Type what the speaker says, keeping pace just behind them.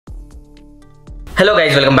Hello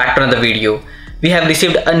guys, welcome back to another video. We have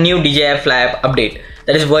received a new DJI FLY App update,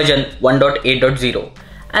 that is version 1.8.0.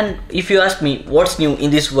 And if you ask me what's new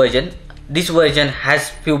in this version has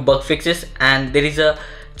few bug fixes and there is a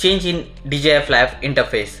change in DJI FLY App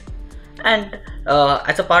interface. And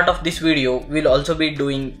as a part of this video, we'll also be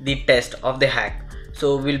doing the test of the hack.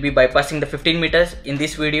 So we'll be bypassing the 15 meters in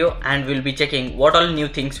this video and we'll be checking what all new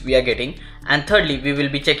things we are getting. And thirdly, we will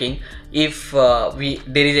be checking if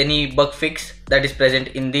there is any bug fix that is present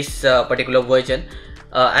in this particular version.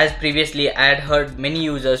 As previously I had heard many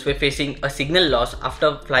users were facing a signal loss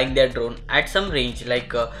after flying their drone at some range,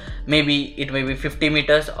 like maybe it may be 50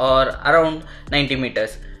 meters or around 90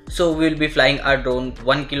 meters. So we will be flying our drone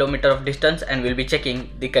 1 kilometer of distance and we'll be checking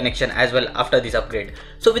the connection as well after this upgrade.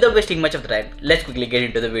 So without wasting much of the time, let's quickly get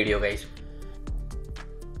into the video, guys.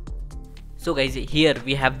 So guys, here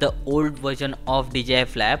we have the old version of DJI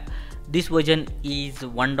FLY App. This version is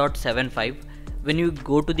 1.75. When you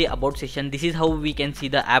go to the about section, this is how we can see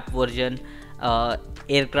the app version,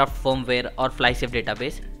 aircraft firmware or fly safe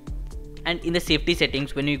database. And in the safety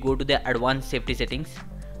settings, when you go to the advanced safety settings,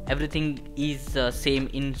 everything is same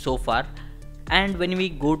in so far. And when we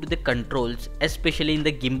go to the controls, especially in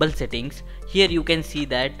the gimbal settings, here you can see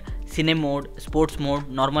that cine mode, sports mode,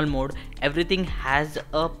 normal mode, everything has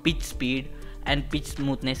a pitch speed and pitch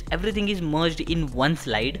smoothness. Everything is merged in one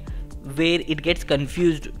slide where it gets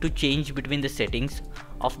confused to change between the settings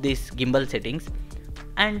of this gimbal settings.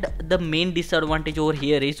 And the main disadvantage over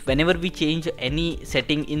here is whenever we change any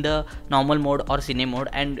setting in the normal mode or cine mode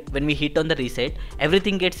and when we hit on the reset,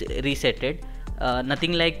 everything gets resetted.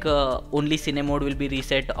 Nothing like only cine mode will be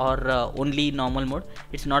reset or only normal mode.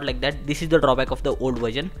 It's not like that. This is the drawback of the old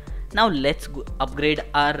version. Now let's upgrade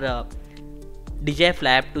our DJI FLY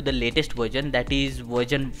App to the latest version, that is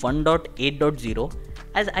version 1.8.0.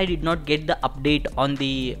 As I did not get the update on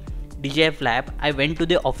the DJI FLY App, I went to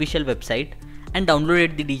the official website and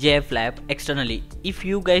downloaded the DJI FLY App externally. If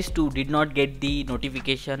you guys too did not get the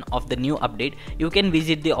notification of the new update, you can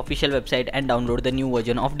visit the official website and download the new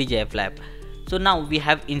version of DJI FLY App. So now we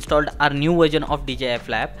have installed our new version of DJI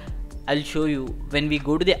FLY App. I'll show you. When we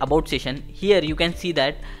go to the about section, here you can see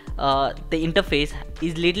that the interface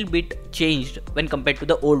is little bit changed when compared to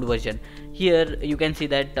the old version. Here you can see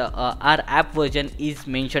that our app version is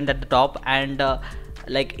mentioned at the top and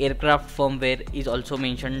like aircraft firmware is also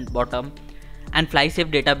mentioned bottom. And fly safe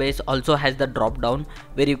database also has the drop down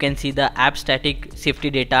where you can see the app static safety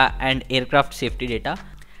data and aircraft safety data.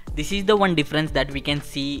 This is the one difference that we can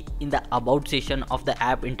see in the about section of the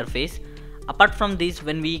app interface. Apart from this,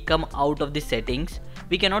 when we come out of the settings,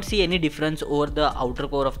 we cannot see any difference over the outer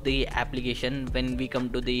core of the application. When we come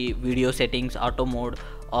to the video settings, auto mode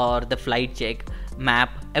or the flight check,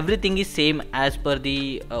 map, everything is same as per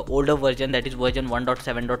the older version, that is version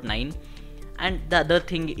 1.7.9. And the other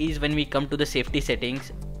thing is when we come to the safety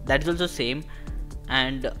settings, that is also same.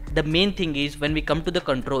 And the main thing is when we come to the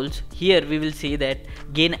controls, here we will see that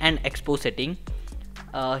gain and expose setting.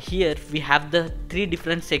 Here we have the three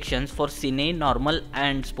different sections for cine, normal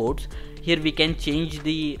and sports. Here we can change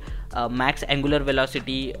the max angular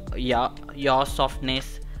velocity, yaw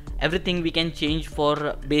softness, everything we can change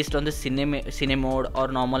for based on the cine mode or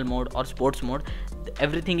normal mode or sports mode.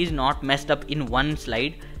 Everything is not messed up in one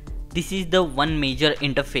slide. This is the one major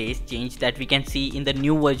interface change that we can see in the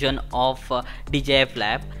new version of DJI FLY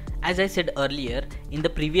App. As I said earlier, in the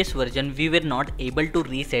previous version we were not able to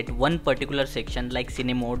reset one particular section like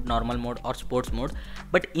cine mode, normal mode or sports mode,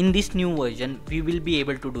 but in this new version we will be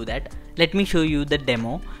able to do that. Let me show you the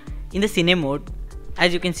demo. In the cine mode,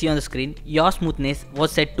 as you can see on the screen, yaw smoothness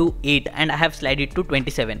was set to 8 and I have slided it to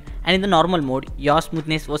 27, and in the normal mode yaw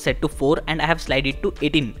smoothness was set to 4 and I have slided it to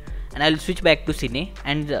 18. And I will switch back to cine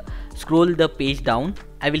and scroll the page down.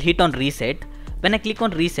 I will hit on reset. When I click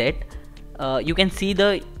on reset, you can see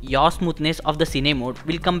the yaw smoothness of the cine mode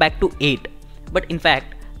will come back to 8, but in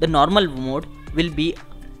fact the normal mode will be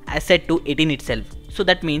set to 18 itself. So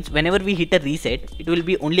that means whenever we hit a reset, it will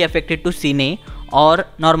be only affected to cine or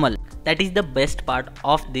normal. That is the best part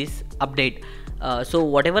of this update. So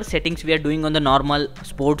whatever settings we are doing on the normal,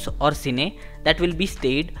 sports or cine, that will be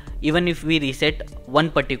stayed even if we reset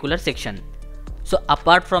one particular section. So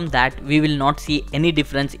apart from that, we will not see any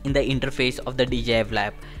difference in the interface of the DJI FLY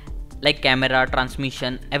App. Like camera,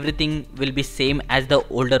 transmission, everything will be same as the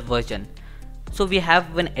older version. So we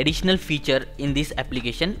have one additional feature in this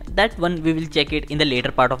application. That one we will check it in the later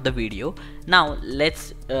part of the video. Now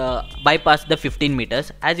let's bypass the 15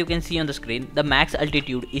 meters. As you can see on the screen, the max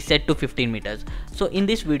altitude is set to 15 meters. So in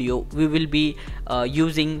this video we will be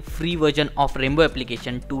using free version of Rainbow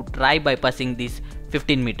application to try bypassing this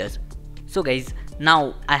 15 meters. So guys,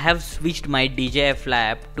 now I have switched my DJI FLY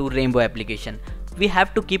app to Rainbow application. We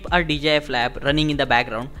have to keep our DJI FLY app running in the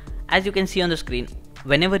background. As you can see on the screen,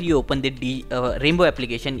 whenever you open the Rainbow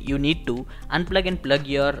application, you need to unplug and plug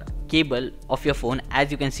your cable of your phone,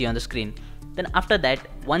 as you can see on the screen. Then after that,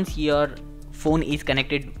 once your phone is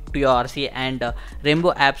connected to your RC and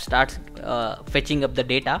Rainbow app starts fetching up the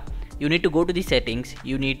data, you need to go to the settings.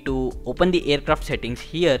 You need to open the aircraft settings.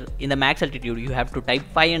 Here in the max altitude, you have to type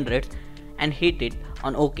 500 and hit it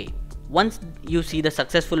on OK. Once you see the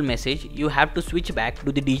successful message, you have to switch back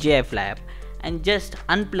to the DJI FLY app and just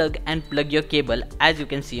unplug and plug your cable, as you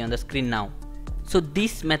can see on the screen now. So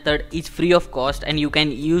this method is free of cost and you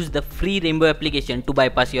can use the free Rainbow application to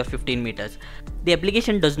bypass your 15 meters. The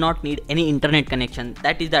application does not need any internet connection.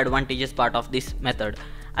 That is the advantageous part of this method.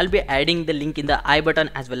 I'll be adding the link in the I button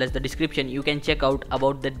as well as the description. You can check out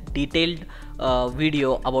about the detailed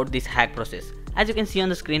video about this hack process. As you can see on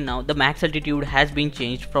the screen now, the max altitude has been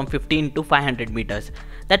changed from 15 to 500 meters.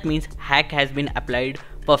 That means hack has been applied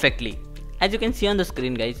perfectly. As you can see on the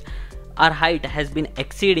screen guys, our height has been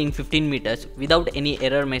exceeding 15 meters without any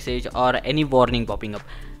error message or any warning popping up.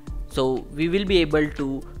 So we will be able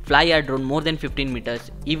to fly our drone more than 15 meters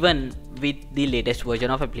even with the latest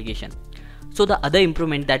version of application. So the other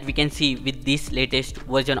improvement that we can see with this latest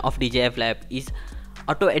version of DJI FLY app is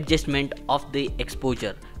auto adjustment of the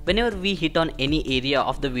exposure. Whenever we hit on any area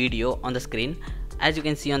of the video on the screen, as you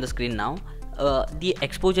can see on the screen now, the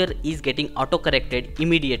exposure is getting auto corrected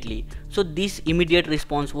immediately. So this immediate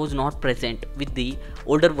response was not present with the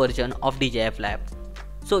older version of DJI FLY app.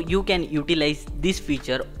 So you can utilize this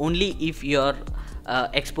feature only if your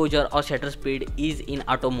exposure or shutter speed is in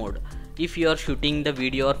auto mode. If you are shooting the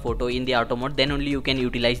video or photo in the auto mode, then only you can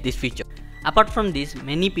utilize this feature. Apart from this,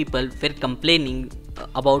 many people were complaining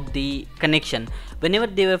about the connection. Whenever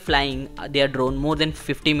they were flying their drone more than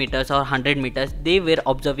 50 meters or 100 meters, they were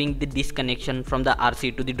observing the disconnection from the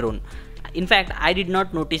RC to the drone. In fact, I did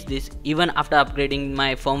not notice this even after upgrading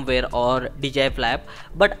my firmware or DJI FLY app,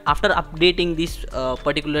 but after updating this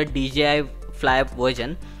particular DJI FLY app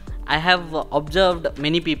version, I have observed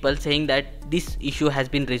many people saying that this issue has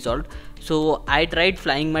been resolved. So I tried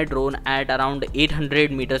flying my drone at around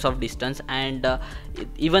 800 meters of distance, and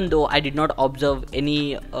even though I did not observe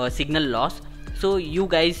any signal loss, so you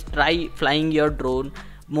guys try flying your drone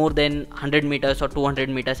more than 100 meters or 200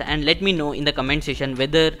 meters and let me know in the comment section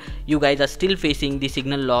whether you guys are still facing the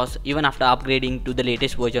signal loss even after upgrading to the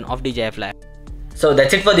latest version of DJI FLY app. So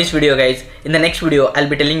that's it for this video guys. In the next video, I'll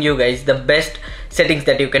be telling you guys the best settings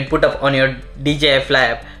that you can put up on your DJI FLY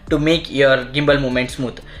app to make your gimbal movement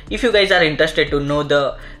smooth. If you guys are interested to know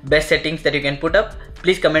the best settings that you can put up,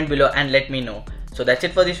 please comment below and let me know. So that's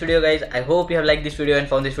it for this video guys. I hope you have liked this video and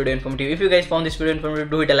found this video informative. If you guys found this video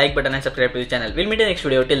informative, do hit a like button and subscribe to the channel. We'll meet in the next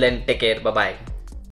video. Till then, take care. Bye bye.